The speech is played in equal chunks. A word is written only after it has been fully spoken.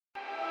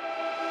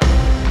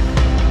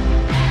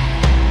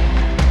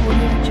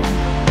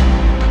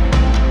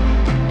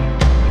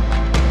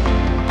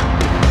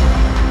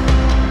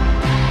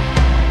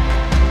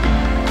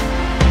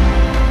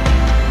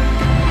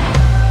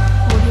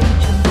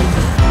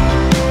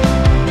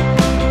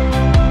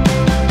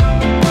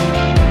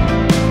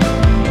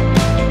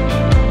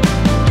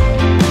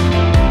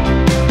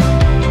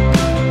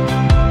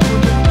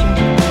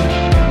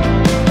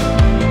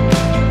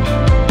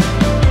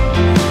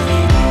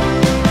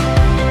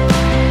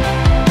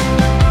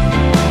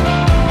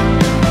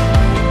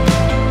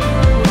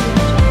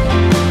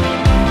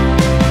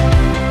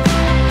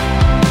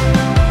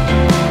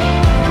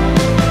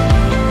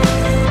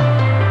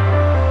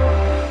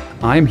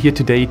I'm here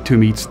today to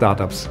meet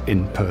startups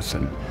in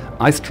person.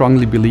 I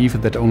strongly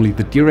believe that only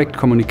the direct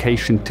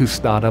communication to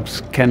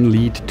startups can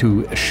lead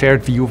to a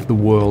shared view of the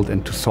world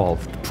and to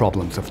solve the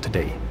problems of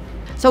today.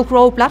 So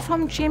Grow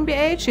Platform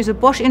GmbH is a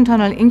Bosch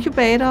internal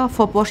incubator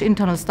for Bosch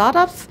internal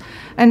startups.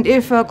 And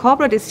if a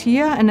corporate is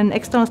here and an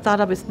external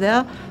startup is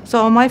there,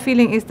 so my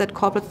feeling is that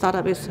corporate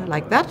startup is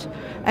like that.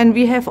 And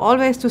we have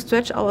always to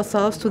stretch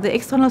ourselves to the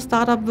external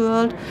startup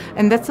world.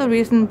 And that's the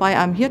reason why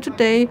I'm here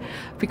today,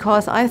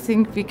 because I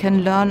think we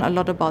can learn a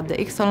lot about the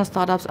external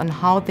startups and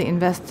how the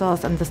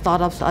investors and the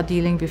startups are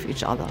dealing with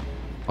each other.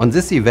 On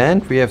this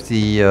event, we have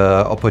the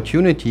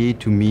opportunity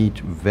to meet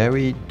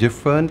very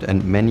different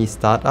and many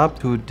startups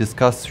to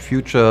discuss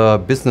future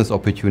business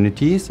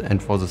opportunities.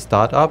 And for the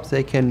startups,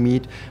 they can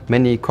meet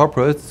many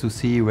corporates to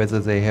see whether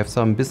they have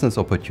some business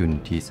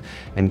opportunities.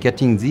 And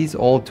getting these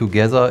all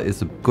together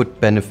is a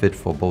good benefit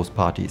for both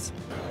parties.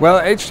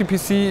 Well,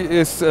 HTPC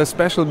is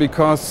special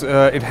because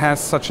it has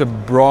such a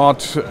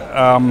broad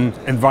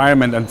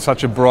environment and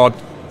such a broad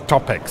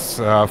topics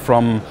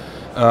from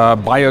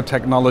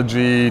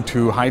biotechnology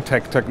to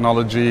high-tech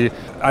technology.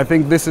 I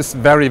think this is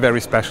very, very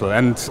special.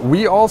 And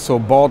we also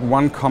bought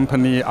one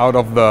company out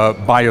of the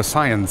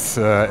bioscience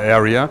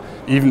area,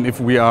 even if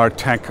we are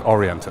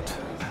tech-oriented.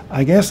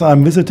 I guess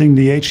I'm visiting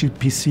the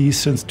HTPC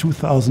since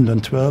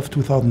 2012,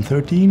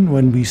 2013,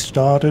 when we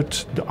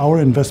started our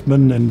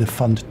investment in the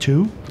Fund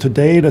 2.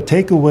 Today, the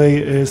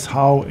takeaway is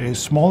how a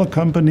smaller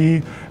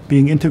company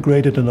being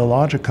integrated in a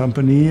larger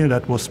company,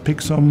 that was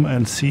Pixum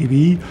and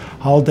CV,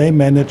 how they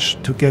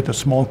managed to get a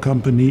small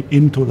company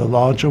into the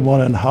larger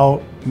one, and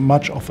how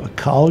much of a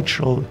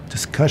cultural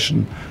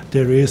discussion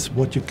there is,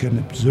 what you can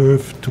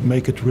observe to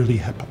make it really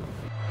happen.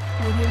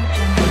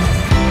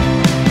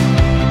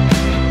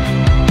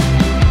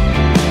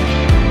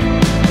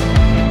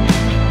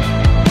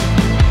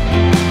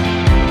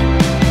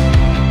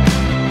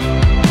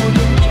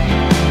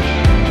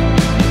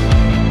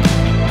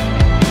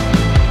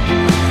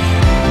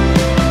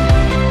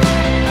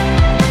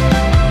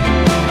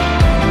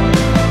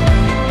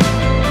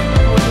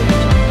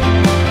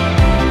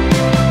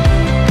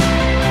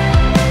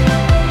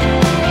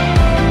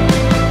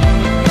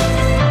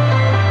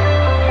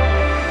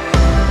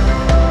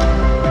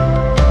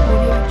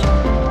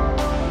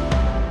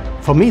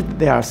 For me,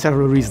 there are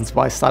several reasons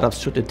why startups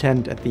should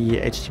attend at the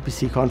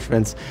HTPC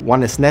conference.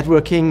 One is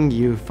networking.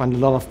 You find a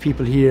lot of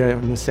people here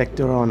in the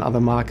sector or in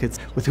other markets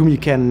with whom you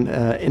can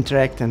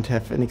interact and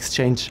have an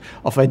exchange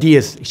of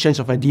ideas. Exchange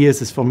of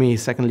ideas is, for me,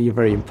 secondly, a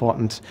very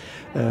important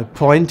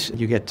point.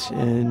 You get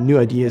new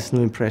ideas,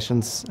 new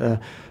impressions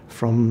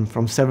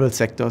from several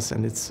sectors,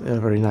 and it's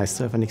very nice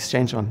to have an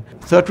exchange on.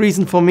 Third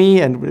reason for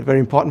me, and a very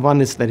important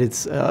one, is that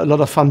it's a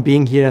lot of fun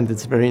being here, and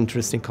it's a very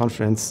interesting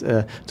conference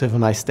to have a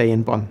nice day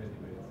in Bonn.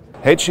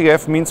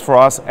 HGF means for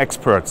us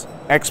experts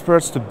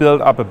to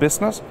build up a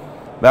business.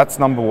 That's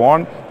number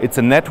one. It's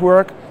a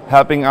network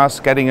helping us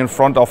getting in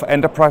front of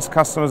enterprise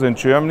customers in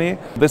Germany.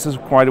 This is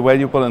quite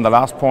valuable, and the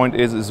last point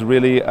is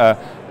really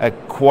a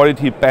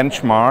quality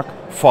benchmark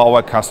for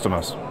our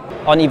customers.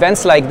 On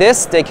events like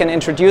this, they can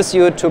introduce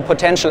you to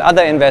potential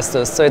other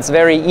investors, so it's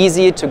very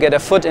easy to get a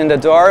foot in the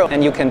door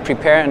and you can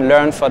prepare and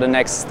learn for the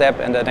next step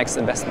and the next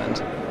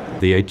investment.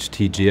 The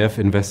HTGF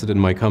invested in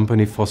my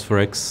company,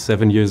 Phosphorex,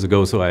 7 years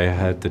ago, so I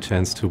had the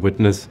chance to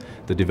witness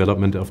the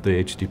development of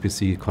the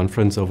HTPC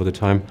conference over the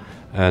time.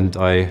 And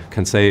I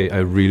can say I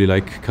really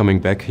like coming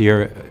back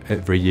here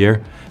every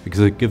year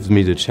because it gives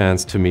me the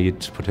chance to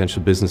meet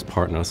potential business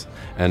partners.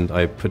 And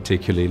I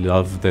particularly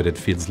love that it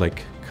feels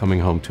like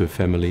coming home to a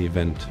family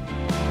event.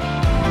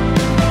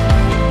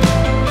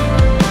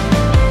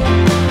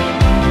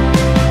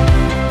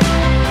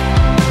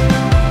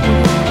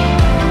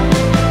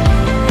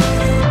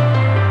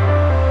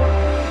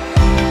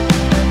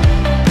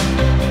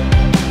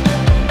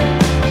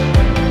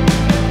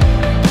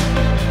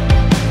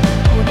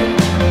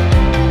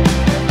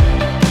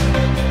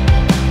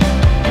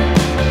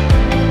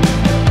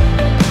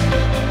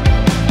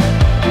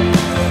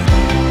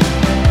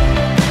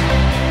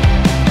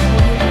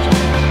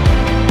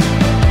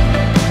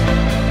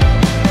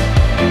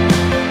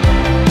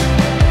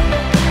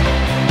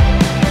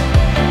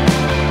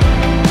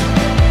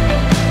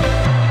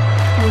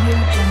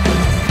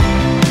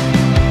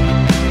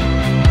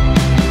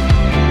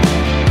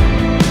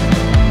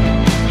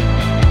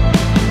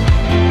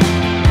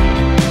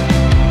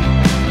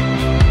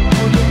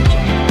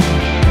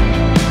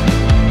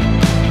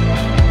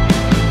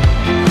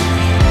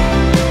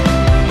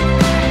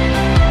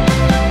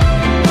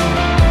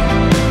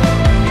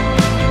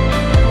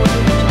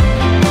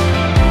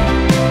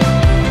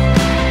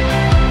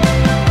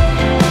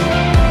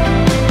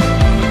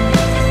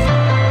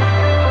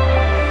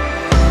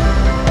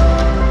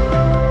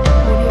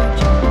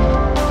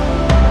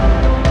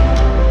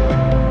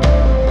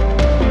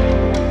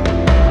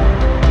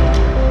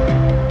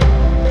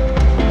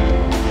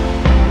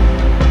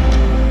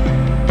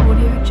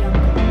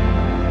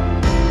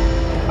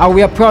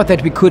 We are proud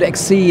that we could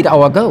exceed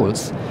our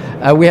goals.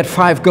 We had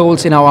 5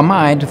 goals in our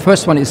mind. The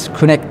first one is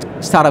connect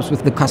startups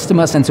with the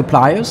customers and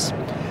suppliers.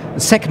 The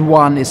second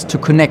one is to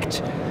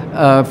connect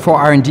for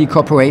R&D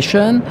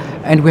cooperation,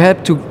 and we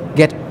have to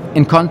get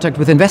in contact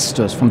with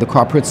investors from the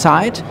corporate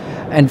side.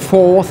 And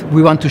fourth,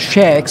 we want to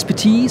share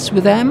expertise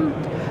with them.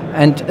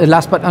 And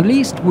last but not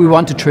least, we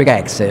want to trigger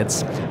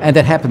exits, and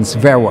that happens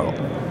very well.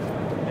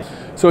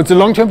 So it's a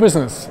long-term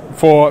business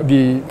for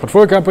the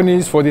portfolio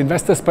companies, for the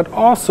investors, but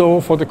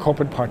also for the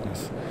corporate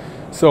partners.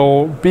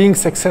 So being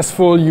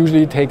successful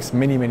usually takes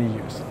many, many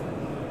years.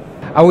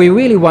 We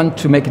really want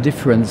to make a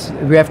difference.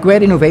 We have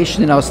great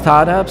innovation in our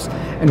startups,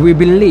 and we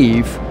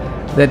believe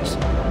that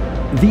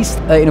these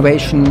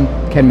innovation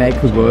can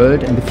make the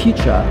world and the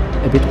future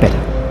a bit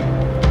better.